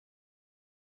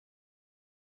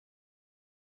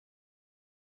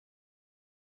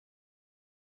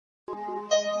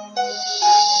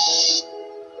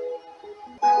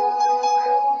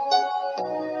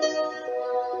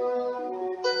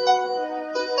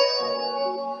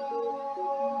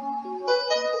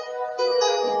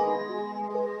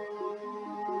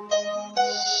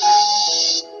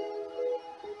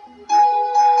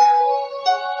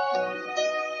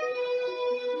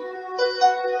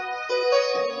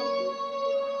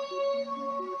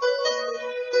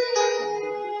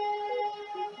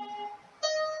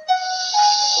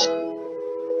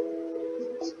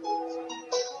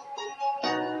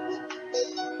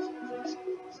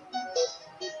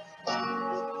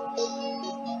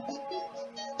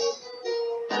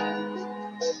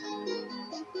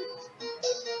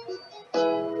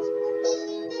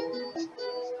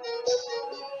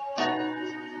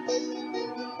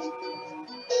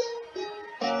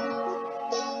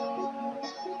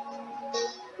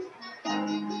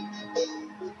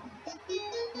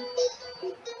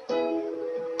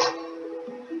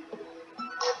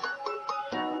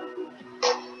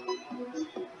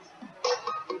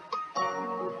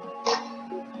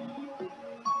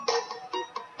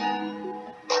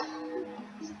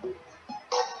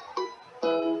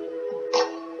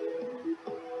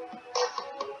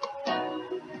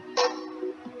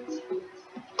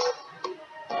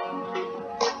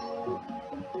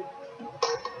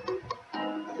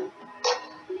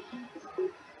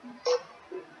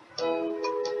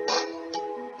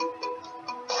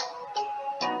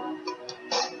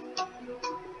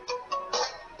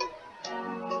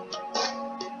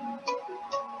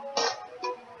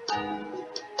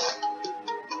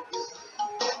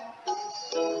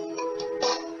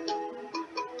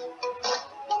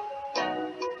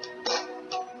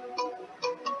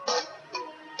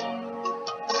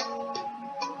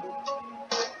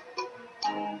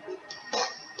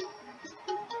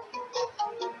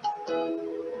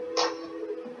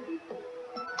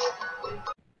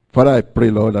Father, I pray,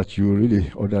 Lord, that you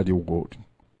really order the word.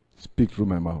 Speak through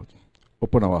my mouth.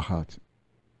 Open our heart.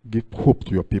 Give hope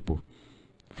to your people.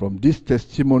 From these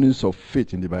testimonies of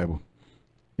faith in the Bible.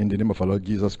 In the name of our Lord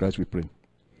Jesus Christ, we pray.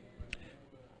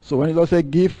 So when the Lord said,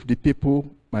 give the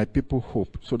people, my people,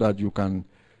 hope, so that you can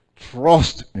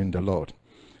trust in the Lord.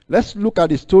 Let's look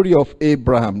at the story of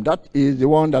Abraham. That is the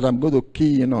one that I'm going to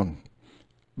key in on.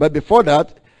 But before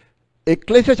that,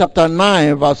 Ecclesiastes chapter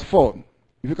 9, verse 4.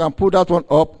 If you can put that one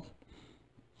up.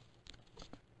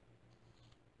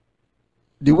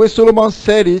 The way Solomon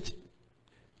said it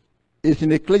is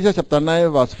in Ecclesiastes chapter 9,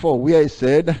 verse 4, where he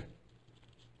said,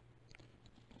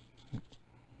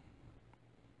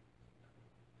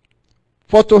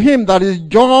 for to him that is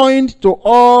joined to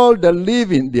all the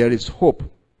living, there is hope.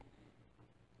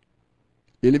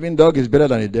 A living dog is better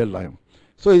than a dead lion.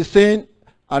 So he's saying,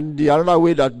 and the other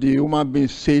way that the human being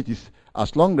says is,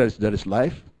 as long as there is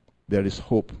life, there is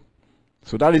hope.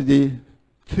 So that is the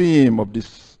theme of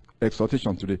this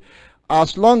exhortation today.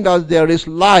 As long as there is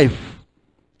life,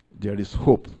 there is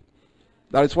hope.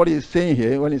 That is what he's saying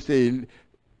here when he says,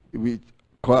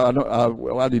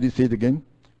 what did he say it again?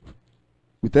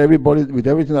 With everybody, with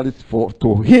everything that is for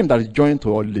to him that is joined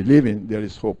to all the living, there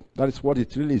is hope. That is what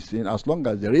it really is saying. As long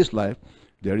as there is life,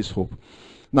 there is hope.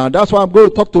 Now that's why I'm going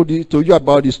to talk to you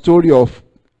about the story of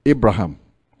Abraham.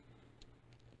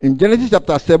 In Genesis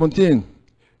chapter 17,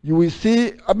 you will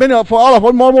see, almost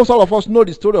all of us know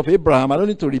the story of Abraham. I don't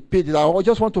need to repeat it. I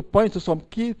just want to point to some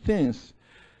key things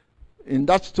in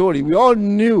that story. We all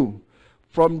knew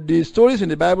from the stories in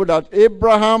the Bible that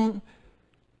Abraham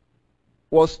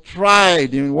was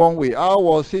tried in one way. How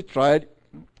was he tried?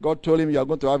 God told him, you are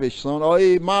going to have a son. Or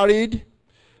he married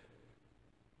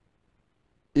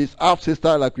his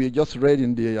half-sister, like we just read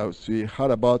in the, we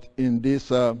heard about in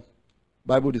this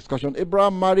Bible discussion.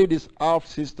 Abraham married his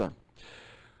half-sister.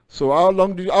 So how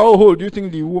old do you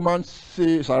think the woman,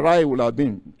 Sarai, would have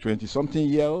been? 20-something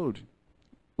year old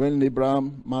when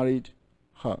Abraham married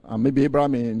her. And maybe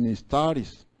Abraham in his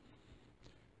 30s.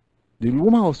 The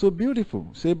woman was so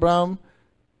beautiful. So Abraham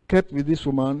kept with this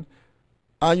woman.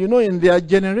 And you know, in their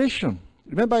generation,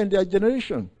 remember in their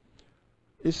generation,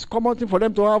 it's a common thing for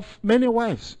them to have many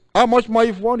wives. How much more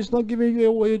if one is not giving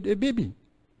you a baby?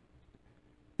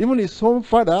 Even his own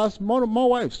father has more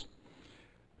wives.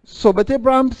 So, but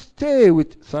Abraham stayed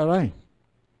with Sarai.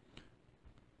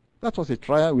 That was a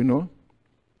trial, we know.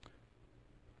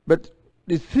 But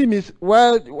the theme is,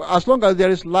 well, as long as there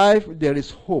is life, there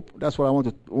is hope. That's what I want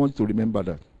you to remember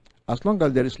that. As long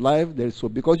as there is life, there is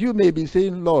hope. Because you may be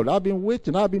saying, Lord, I've been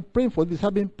waiting, I've been praying for this,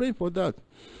 I've been praying for that.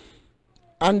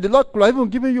 And the Lord could have even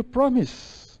given you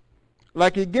promise.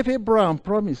 Like he gave Abraham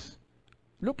promise.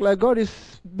 Look like God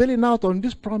is bailing out on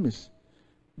this promise.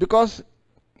 Because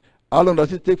How long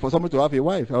does it take for somebody to have a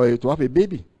wife or to have a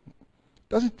baby?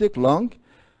 Doesn't take long.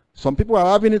 Some people are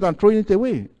having it and throwing it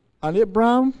away. And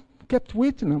Abraham kept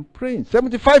waiting and praying.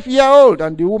 75-year-old,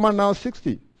 and the woman now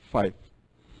 65.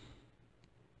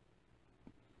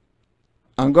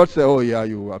 And God said, oh yeah,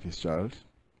 you will have his child.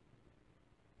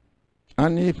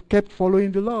 And he kept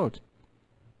following the Lord.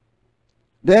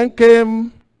 Then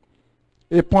came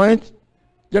a point,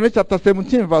 Genesis chapter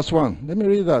 17, verse 1. Let me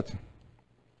read that.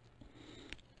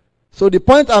 So the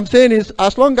point I'm saying is,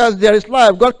 as long as there is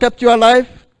life, God kept you alive,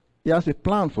 he has a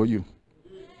plan for you.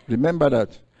 Remember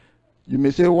that. You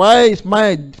may say, why is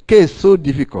my case so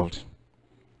difficult?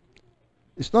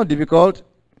 It's not difficult.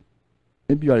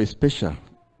 Maybe you are a special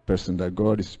person that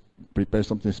God is preparing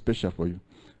something special for you.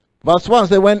 Verse 1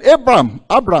 says, when Abram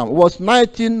was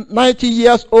 90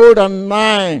 years old and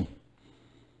 9,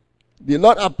 the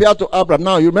Lord appeared to Abram.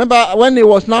 Now, you remember when he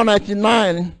was now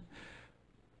 99,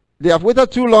 they have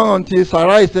waited too long until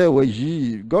Sarai said, well,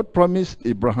 gee, God promised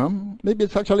Abraham. Maybe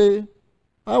it's actually,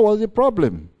 I was the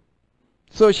problem.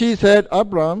 So she said,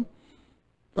 Abram,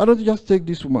 why don't you just take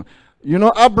this woman? You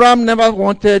know, Abram never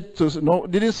wanted to,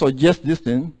 didn't suggest this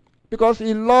thing because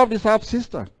he loved his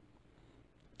half-sister.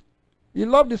 He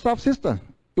loved his half-sister.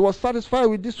 He was satisfied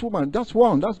with this woman. That's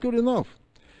one. That's good enough.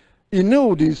 He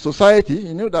knew the society.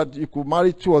 He knew that you could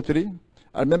marry 2 or 3.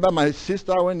 I remember my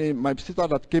sister, my sister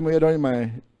that came here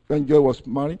when Joy was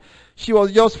married, she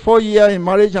was just 4 years in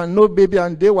marriage and no baby,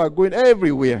 and they were going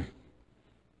everywhere.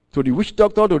 To the witch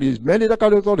doctor, to the medical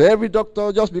doctor, to every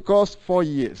doctor, just because 4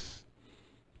 years.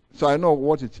 So I know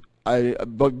what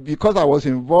but because I was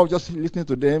involved, just listening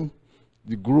to them,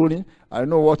 the groaning, I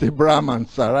know what Abraham and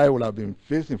Sarai would have been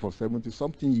facing for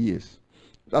 70-something years.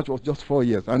 That was just 4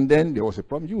 years. And then there was a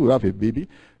problem. You will have a baby.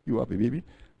 You have a baby.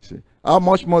 See, how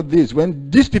much more this? When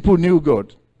these people knew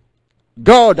God,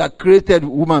 God that created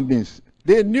human beings,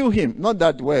 they knew him. Not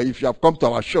that, well, if you have come to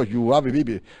our church, you will have a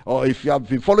baby. Or if you have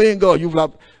been following God, you will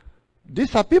have.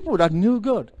 These are people that knew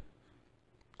God.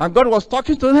 And God was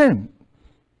talking to them.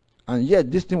 And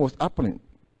yet this thing was happening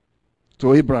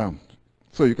to Abraham.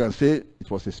 So you can say it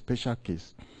was a special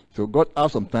case. So God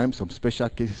has sometimes some special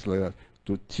cases like that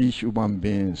to teach human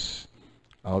beings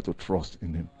how to trust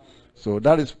in him. So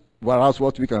that is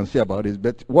what we can say about this.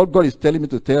 But what God is telling me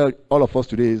to tell all of us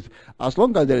today is, as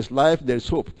long as there is life, there is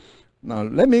hope. Now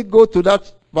let me go to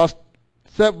that verse,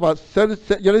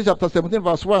 Genesis chapter 17,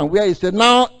 verse 1, where he said,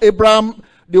 now Abraham,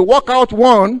 the workout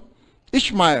one,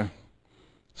 Ishmael.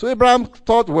 So Abraham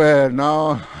thought, well,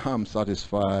 now I'm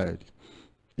satisfied.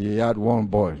 He had one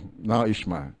boy, now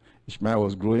Ishmael. Ishmael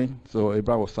was growing, so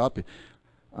Abraham was happy.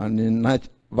 And in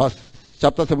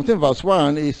chapter 17, verse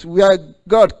 1, is where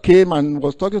God came and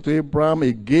was talking to Abraham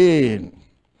again.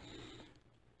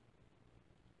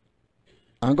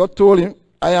 And God told him,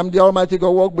 I am the Almighty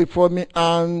God, walk before me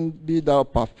and be thou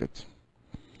perfect.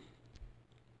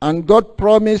 And God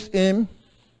promised him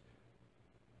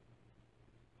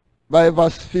by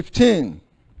verse 15.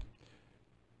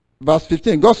 Verse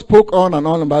 15, God spoke on and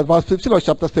on. By verse 15 of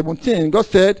chapter 17, God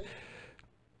said,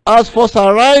 as for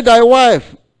Sarai thy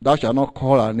wife, thou shalt not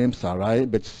call her name Sarai,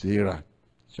 but Sarah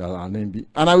shall her name be.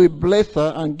 And I will bless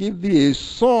her and give thee a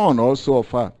son also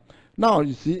of her. Now,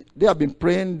 you see, they have been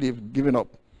praying, they've given up.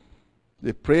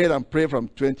 They prayed and prayed from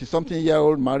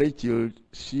 20-something-year-old married till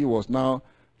she was now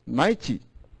 90.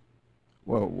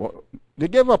 Well, they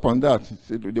gave up on that.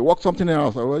 They worked something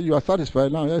else. Well, you are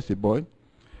satisfied now. Yes, a boy.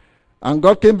 And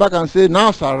God came back and said,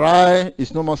 now Sarai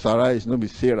is no more Sarai, it's going to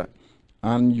be Sarah.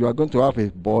 And you are going to have a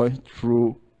boy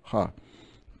through her.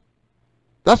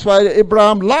 That's why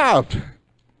Abraham laughed.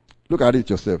 Look at it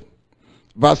yourself.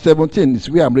 Verse 17 is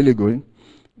where I'm really going.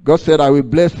 God said, I will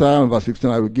bless her. And verse 16,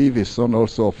 I will give a son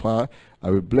also of her. I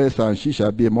will bless her, and she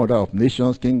shall be a mother of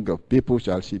nations, king of people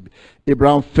shall she be.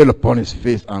 Abraham fell upon his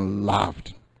face and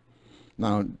laughed.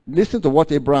 Now, listen to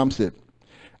what Abraham said.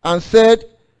 And said,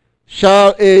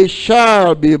 shall a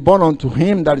child be born unto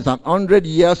him that is 100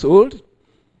 years old?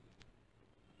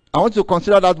 I want you to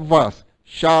consider that verse.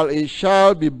 Shall a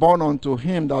child be born unto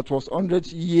him that was 100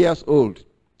 years old?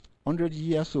 100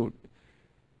 years old.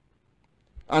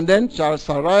 And then shall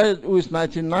Sarai, who is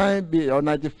 99, be, or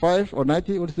 95, or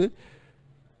 90, what is it?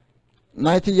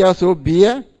 90 years old,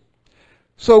 bear?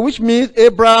 So which means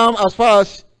Abraham, as far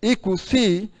as he could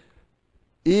see,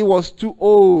 he was too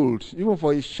old, even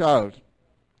for his child.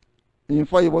 In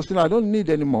fact, he was saying, I don't need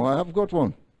anymore, I have got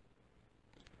one.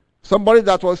 Somebody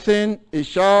that was saying a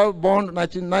child born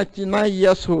 99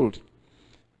 years old.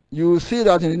 You will see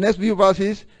that in the next few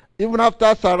verses, even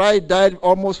after Sarai died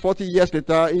almost 40 years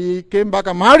later, he came back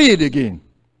and married again.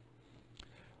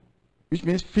 Which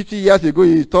means 50 years ago,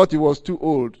 he thought he was too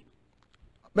old.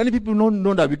 Many people don't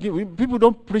know that. People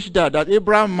don't preach that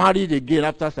Abraham married again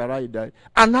after Sarai died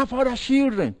and have other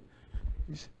children.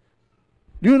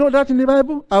 Do you know that in the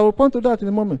Bible? I will point to that in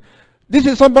a moment. This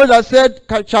is somebody that said,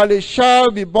 shall a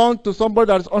child be born to somebody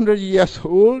that is 100 years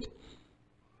old?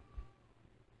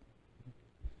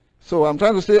 So I'm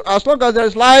trying to say, as long as there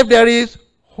is life, there is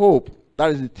hope.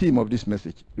 That is the theme of this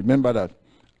message. Remember that.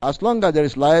 As long as there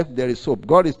is life, there is hope.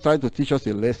 God is trying to teach us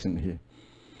a lesson here.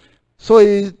 So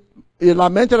he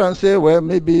lamented and said, well,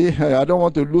 maybe I don't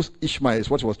want to lose Ishmael, is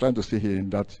what he was trying to say here in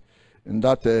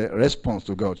that response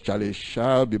to God. Shall a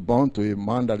child be born to a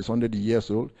man that is 100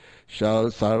 years old?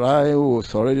 Shall Sarai, who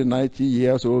is already 90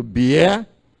 years old, bear?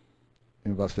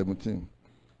 In verse 17.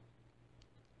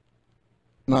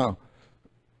 Now,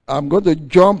 I'm going to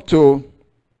jump to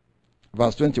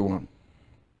verse 21.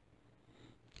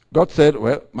 God said,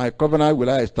 well, my covenant will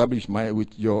I establish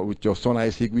with your son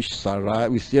Isaac, which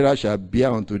Sarah shall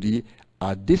bear unto thee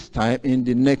at this time in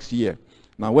the next year.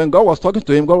 Now, when God was talking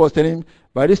to him, God was telling him,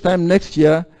 by this time next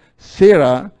year,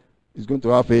 Sarah is going to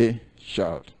have a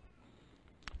child.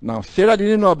 Now, Sarah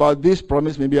didn't know about this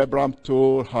promise. Maybe Abraham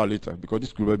told her later, because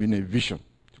this could have been a vision.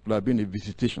 It could have been a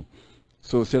visitation.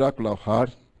 So Sarah could have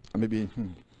heard, and maybe,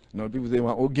 people say,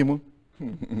 well, Ogimo.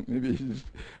 Maybe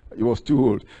he was too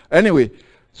old. Anyway,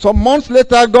 some months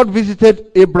later, God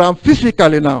visited Abraham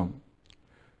physically now.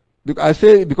 I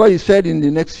say because he said in the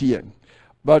next year.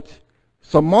 But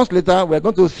some months later, we're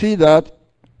going to see that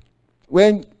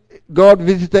when God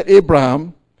visited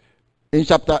Abraham in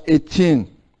chapter 18,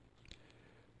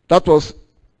 that was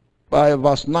by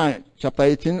verse 9, chapter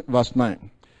 18, verse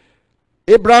 9.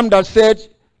 Abraham that said,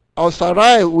 or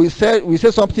Sarai, we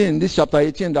said something in this chapter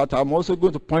 18 that I'm also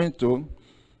going to point to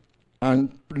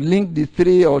and link the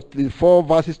 3 or the 4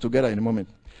 verses together in a moment.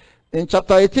 In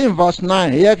chapter 18, verse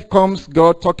 9, here comes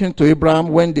God talking to Abraham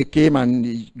when they came and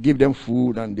he gave them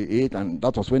food and they ate, and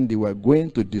that was when they were going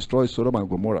to destroy Sodom and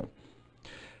Gomorrah.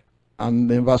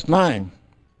 And in verse 9,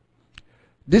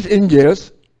 these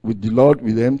angels with the Lord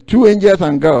with them, 2 angels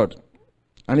and God,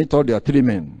 and he thought there are 3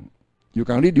 men. You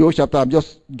can read the whole chapter. I'm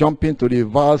just jumping to the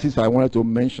verses I wanted to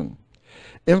mention.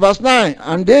 In verse 9,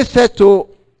 and they said to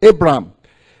Abraham,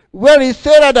 where is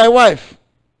Sarah thy wife?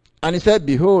 And he said,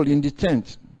 behold, in the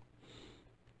tent.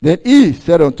 Then he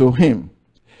said unto him,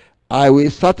 I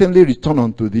will certainly return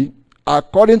unto thee,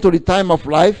 according to the time of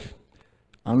life.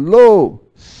 And lo,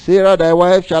 Sarah thy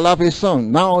wife shall have a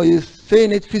son. Now he's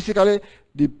saying it physically.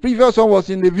 The previous one was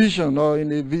in the vision or in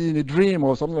a dream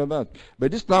or something like that.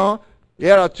 But this now,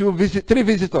 here are 3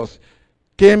 visitors.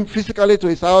 Came physically to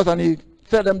his house and he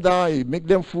set them down, he made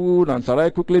them food, and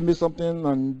Sarai quickly made something,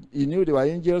 and he knew they were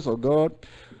angels of God.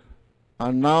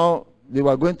 And now they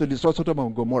were going to destroy Sodom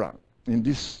and Gomorrah in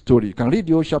this story. You can read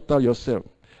the whole chapter yourself.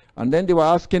 And then they were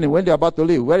asking him when they were about to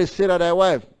leave, where is Sarah thy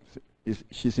wife?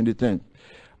 She's in the tent.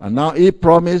 And now he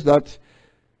promised that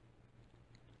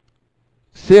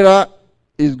Sarah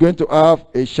is going to have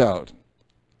a child.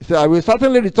 He said, I will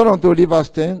certainly return unto thee, verse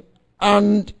 10,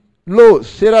 and lo,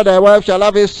 Sarah thy wife shall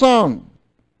have a son.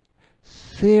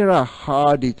 Sarah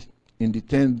heard it in the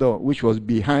tent door, which was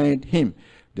behind him.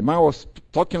 The man was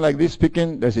talking like this,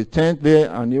 speaking. There's a tent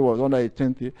there, and he was under a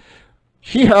tent here.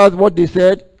 She heard what they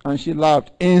said, and she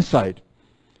laughed inside.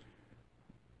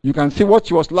 You can see what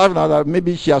she was laughing at, that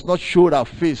maybe she has not showed her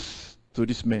face to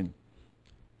this man.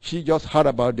 She just heard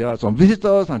about there are some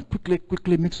visitors, and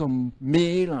quickly make some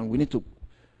meal, and we need to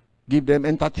give them,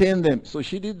 entertain them. So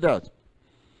she did that.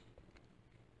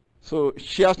 So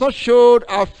she has not showed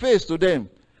her face to them.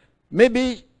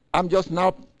 Maybe I'm just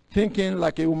now thinking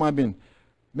like a human being.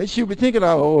 Maybe she'll be thinking,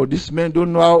 oh, this man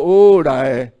don't know how old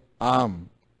I am.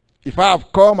 If I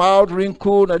have come out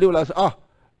wrinkled, they will have said,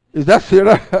 is that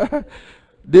Sarah?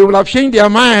 They will have changed their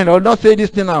mind or not say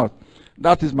this thing out.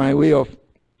 That is my way of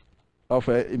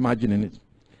imagining it.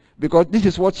 Because this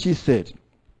is what she said.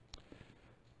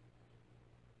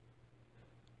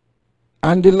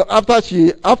 And after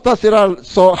Sarah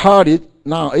heard it,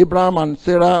 now Abraham and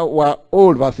Sarah were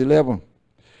old, verse 11.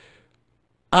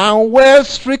 And well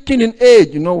stricken in age.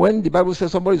 You know, when the Bible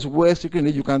says somebody is well stricken in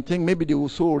age, you can think maybe they will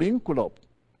so wrinkled up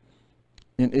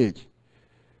in age.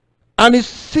 And he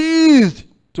ceased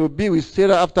to be with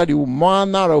Sarah after the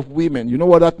manner of women. You know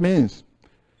what that means?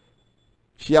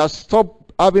 She has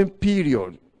stopped having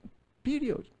period.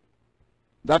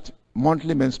 That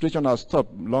monthly menstruation has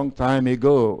stopped long time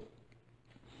ago.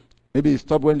 Maybe it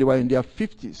stopped when they were in their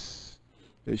 50s.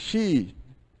 She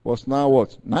was now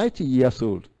what? 90 years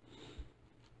old.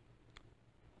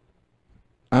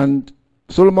 And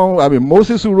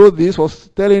Moses who wrote this was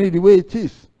telling it the way it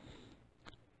is.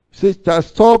 He says,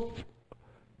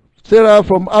 Sarah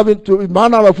from having to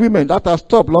manner of women. That has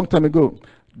stopped long time ago.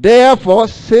 Therefore,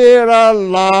 Sarah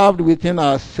laughed within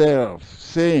herself,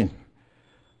 saying,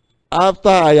 after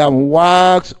I am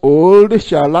waxed old,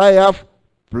 shall I have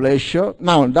pleasure?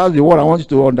 Now, that's the word I want you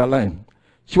to underline.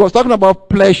 She was talking about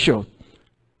pleasure.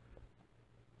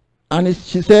 And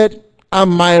she said,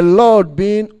 and my Lord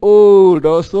being old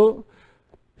also.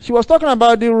 She was talking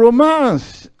about the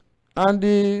romance and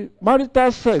the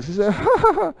marital sex. She said,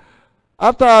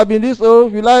 after I've been this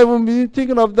old, will I even be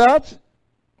thinking of that?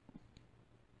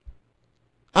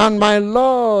 And my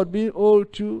Lord being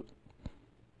old too.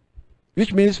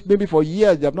 Which means maybe for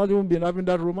years they have not even been having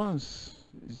that romance.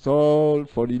 It's all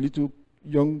for the little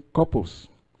young couples.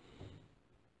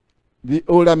 The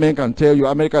older men can tell you,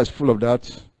 America is full of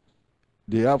that.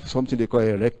 They have something they call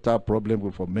erectile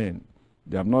problem for men.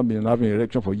 They have not been having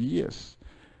erection for years.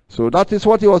 So that is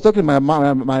what he was talking. My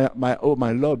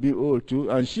Lord be old too.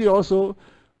 And she also,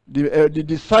 the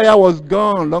desire was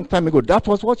gone long time ago. That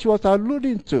was what she was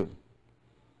alluding to.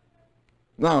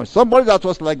 Now, somebody that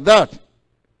was like that,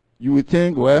 you would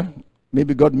think, well,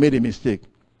 maybe God made a mistake.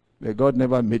 But God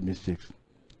never made mistakes.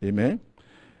 Amen.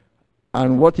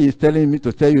 And what he is telling me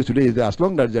to tell you today is that as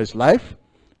long as there is life,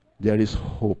 there is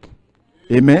hope.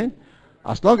 Amen.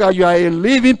 As long as you are a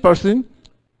living person,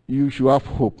 you should have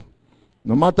hope.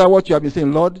 No matter what you have been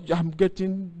saying, Lord, I'm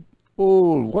getting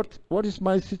old. What is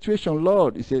my situation,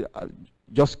 Lord? He said,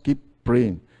 just keep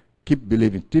praying, keep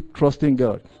believing, keep trusting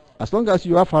God. As long as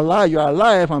you are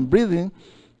alive and breathing,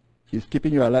 He's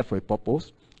keeping you alive for a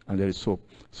purpose, and there is hope.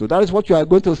 So that is what you are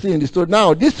going to see in the story.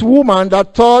 Now, this woman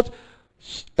that thought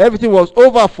everything was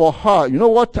over for her, you know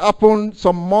what happened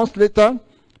some months later?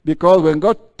 Because when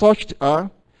God touched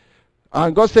her,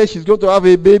 and God said she's going to have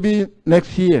a baby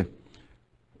next year.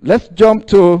 Let's jump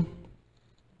to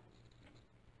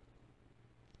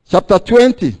chapter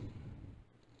 20.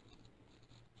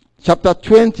 Chapter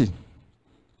 20.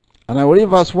 And I will read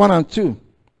verse 1 and 2.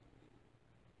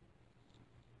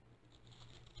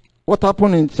 What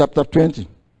happened in chapter 20?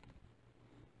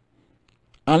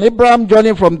 And Abraham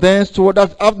journeyed from thence to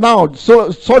that. Now,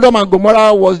 so Sodom and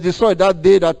Gomorrah was destroyed that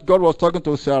day that God was talking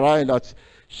to Sarai, that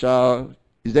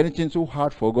is anything too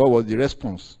hard for God, was the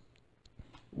response.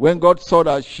 When God saw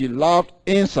that she laughed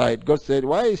inside, God said,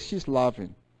 why is she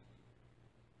laughing?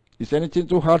 Is anything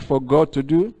too hard for God to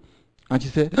do? And she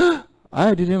said,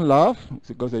 I didn't laugh.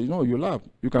 God said, you laughed.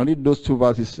 You can read those two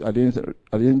verses.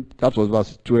 That was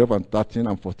verse 12 and 13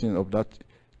 and 14 of that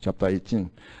chapter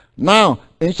 18. Now,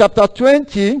 in chapter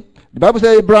 20, the Bible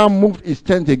says Abraham moved his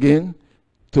tent again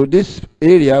to this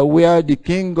area where the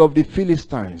king of the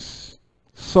Philistines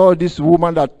saw this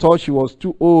woman that thought she was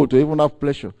too old to even have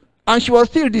pleasure. And she was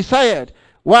still desired.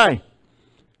 Why?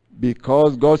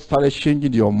 Because God started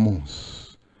changing the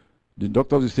hormones. The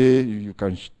doctors will say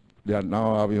they are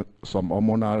now having some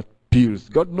hormonal pills.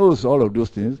 God knows all of those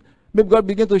things. Maybe God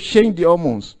began to change the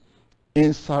hormones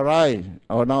in Sarai,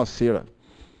 or now Sarah.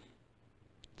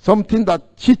 Something that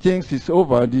she thinks is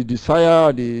over, the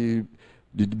desire, the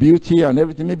beauty and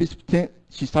everything, maybe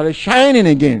she started shining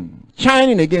again,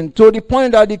 to the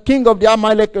point that the king of the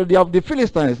Amalek, of the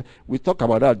Philistines, we talked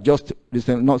about that just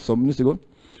not some minutes ago.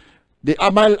 The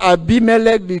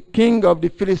Abimelech, the king of the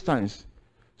Philistines,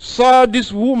 saw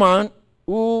this woman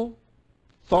who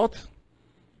thought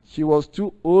she was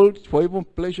too old for even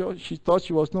pleasure. She thought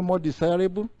she was no more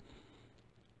desirable.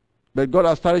 But God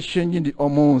has started changing the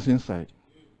hormones inside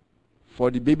for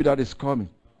the baby that is coming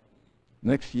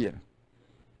next year.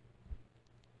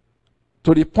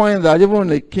 To the point that even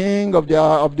the king of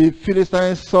the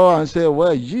Philistines saw and said,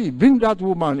 well, bring that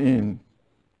woman in.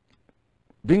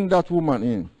 Bring that woman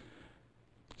in.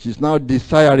 She's now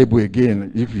desirable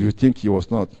again if you think she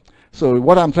was not. So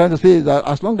what I'm trying to say is that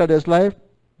as long as there's life,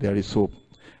 there is hope.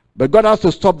 But God has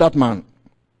to stop that man,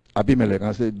 Abimelech,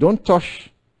 and say, don't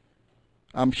touch.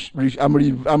 I'm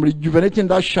rejuvenating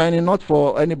that shining, not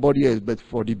for anybody else, but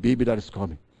for the baby that is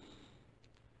coming.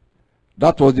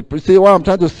 That was what I'm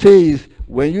trying to say is,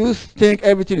 when you think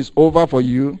everything is over for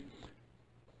you,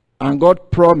 and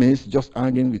God promised, just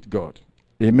hanging with God.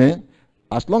 Amen.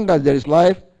 As long as there is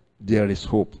life, there is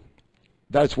hope.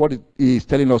 That's what He is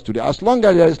telling us today. As long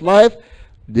as there is life,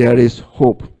 there is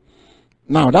hope.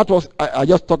 Now, that was, I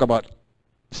just talked about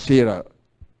Sarah,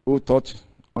 who thought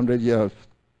 100 years,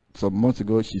 some months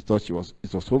ago, she thought it was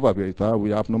over with her.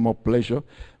 We have no more pleasure.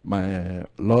 My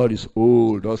Lord is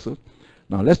old also.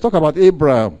 Now, let's talk about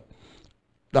Abraham,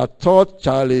 that thought,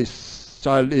 shall a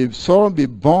son be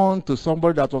born to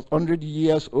somebody that was 100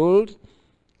 years old?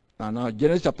 And now,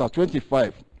 Genesis chapter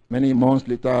 25, many months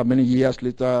later, many years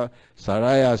later,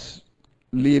 Sarai has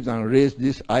lived and raised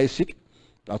this Isaac.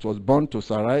 that was born to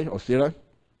Sarai or Sarah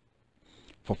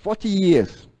for 40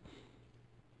 years.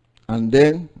 And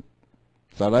then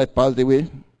Sarai passed away.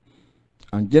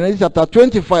 And Genesis chapter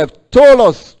 25 told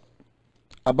us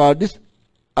about this,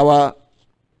 our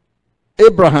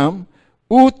Abraham,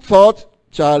 who thought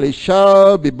Charlie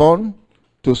shall be born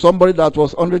to somebody that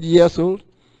was 100 years old.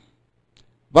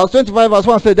 Verse 25, verse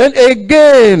 1 said, then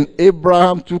again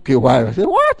Abraham took a wife. I said,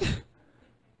 what?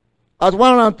 At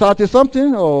 130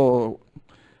 something? Or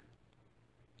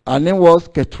her name was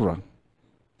Keturah.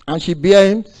 And she bare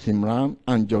him Simran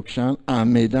and Jokshan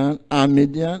and Medan and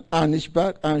Midian and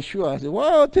Ishbak and Shua. I said,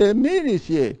 what a minute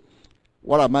here.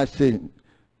 What am I saying?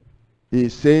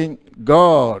 He's saying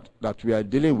God that we are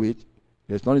dealing with,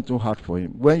 there's nothing too hard for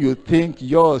him. When you think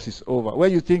yours is over,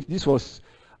 when you think this was,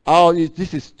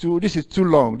 this is too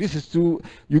long,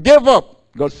 you gave up.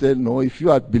 God said, no, if you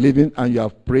are believing and you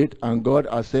have prayed and God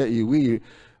has said he will,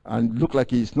 and look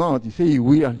like he's not, he said he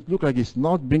will, and look like he's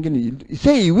not bringing it. He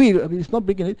said he will, he's not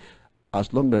bringing it.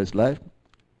 As long as there is life,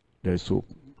 there is hope.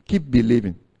 Keep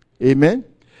believing. Amen?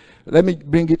 Let me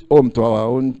bring it home to our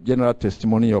own general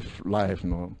testimony of life.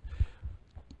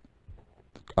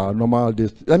 Our normal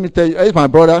days. Let me tell you, it's my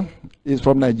brother. He's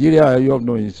from Nigeria. You all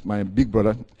know he's my big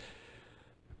brother.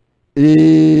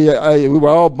 We were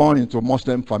all born into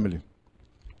Muslim family.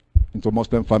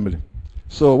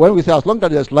 So when we say as long as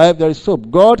there's life, there is hope.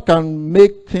 God can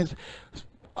make things.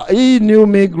 He knew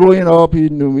me growing up. He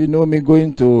knew me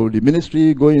going to the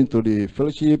ministry, going to the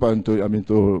fellowship, and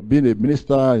to being a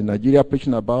minister in Nigeria,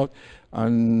 preaching about.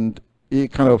 And he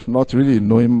kind of not really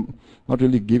know him, not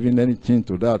really giving anything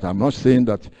to that. I'm not saying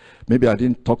that maybe I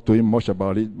didn't talk to him much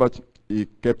about it, but he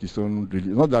kept his own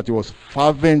religion. Not that he was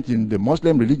fervent in the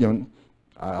Muslim religion,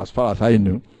 as far as I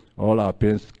knew. All our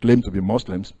parents claimed to be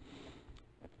Muslims,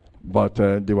 but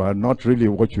they were not really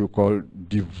what you call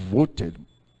devoted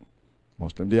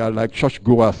Muslims. They are like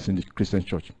churchgoers in the Christian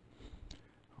church.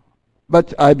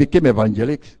 But I became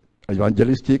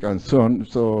evangelistic and so on,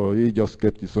 so he just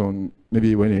kept his own.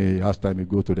 Maybe when he has time, he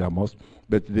go to their mosque,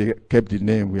 but they kept the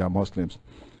name, we are Muslims.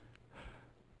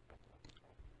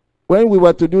 When we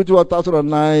were to do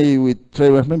 2009 with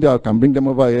Trevor, maybe I can bring them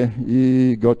over here.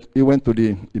 He went to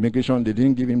the immigration, they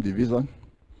didn't give him the visa.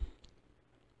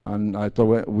 And I thought,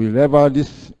 well, will ever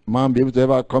this man be able to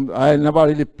ever come? I never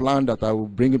really planned that I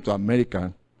would bring him to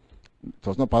America. It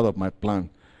was not part of my plan.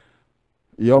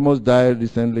 He almost died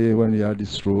recently when he had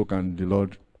this stroke, and the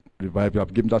Lord revived him.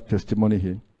 I've given that testimony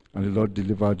here, and the Lord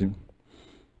delivered him.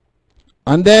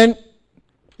 And then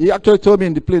he actually told me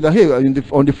in the place that, hey,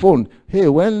 on the phone, hey,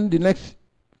 when the next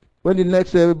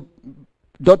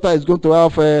daughter is going to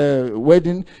have a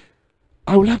wedding,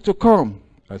 I would like to come.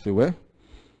 I said, well,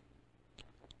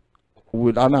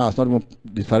 with Anna has not even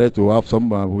decided to have some.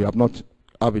 We have not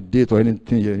have a date or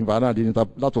anything yet. Anna didn't have,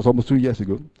 that was almost 2 years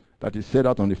ago that he said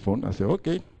that on the phone. I said,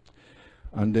 okay.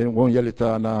 And then 1 year later,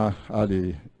 Anna had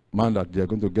a man that they are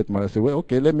going to get married. I said, well,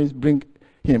 okay, let me bring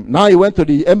him. Now he went to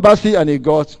the embassy and he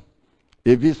got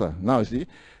a visa. Now you see,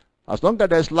 as long as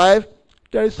there's life,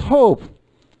 there is hope.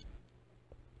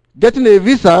 Getting a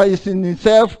visa is in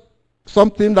itself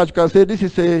something that you can say this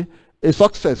is a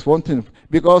success, one thing.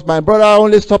 Because my brother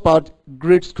only stopped at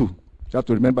grade school. You have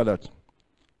to remember that.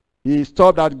 He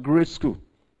stopped at grade school.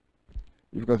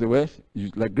 You can say, well,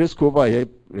 like grade school over here,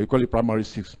 we call it primary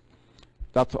 6.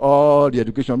 That's all the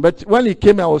education. But when he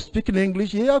came, I was speaking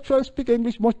English. He actually speaks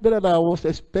English much better than I was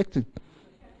expecting.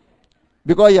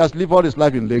 Because he has lived all his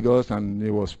life in Lagos, and he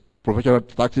was professional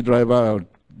taxi driver,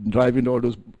 driving all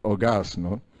those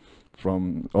ogas,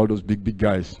 from all those big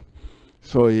guys.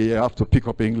 So he have to pick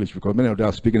up English because many of them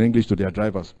are speaking English to their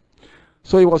drivers.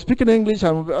 So he was speaking English,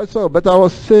 but I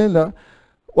was saying that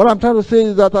what I'm trying to say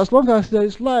is that as long as there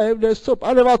is life, there is hope.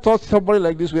 I never thought somebody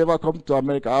like this will ever come to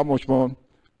America. How much more?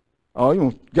 Or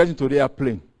even get into the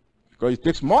airplane, because it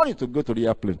takes money to go to the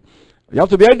airplane. You have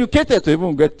to be educated to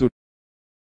even get to.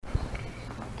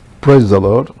 Praise the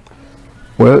Lord.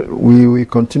 Well, we will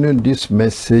continue this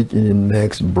message in the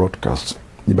next broadcast.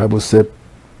 The Bible said,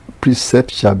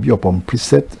 precept shall be upon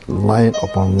precept, line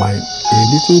upon line, a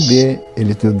little there, a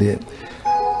little there.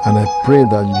 And I pray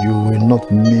that you will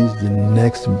not miss the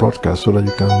next broadcast so that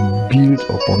you can build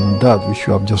upon that which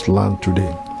you have just learned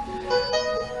today.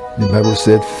 The Bible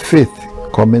said, faith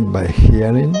cometh by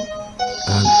hearing,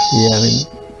 and hearing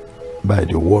by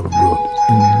the word of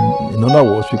God. In other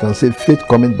words, we can say faith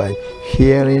cometh by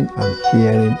hearing and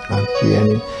hearing and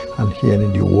hearing and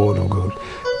hearing the word of God.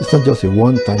 It's not just a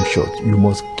one-time shot. You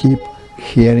must keep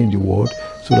hearing the word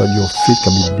so that your faith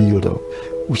can be built up.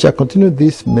 We shall continue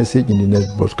this message in the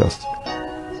next broadcast.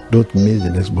 Don't miss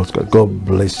the next broadcast. God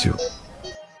bless you.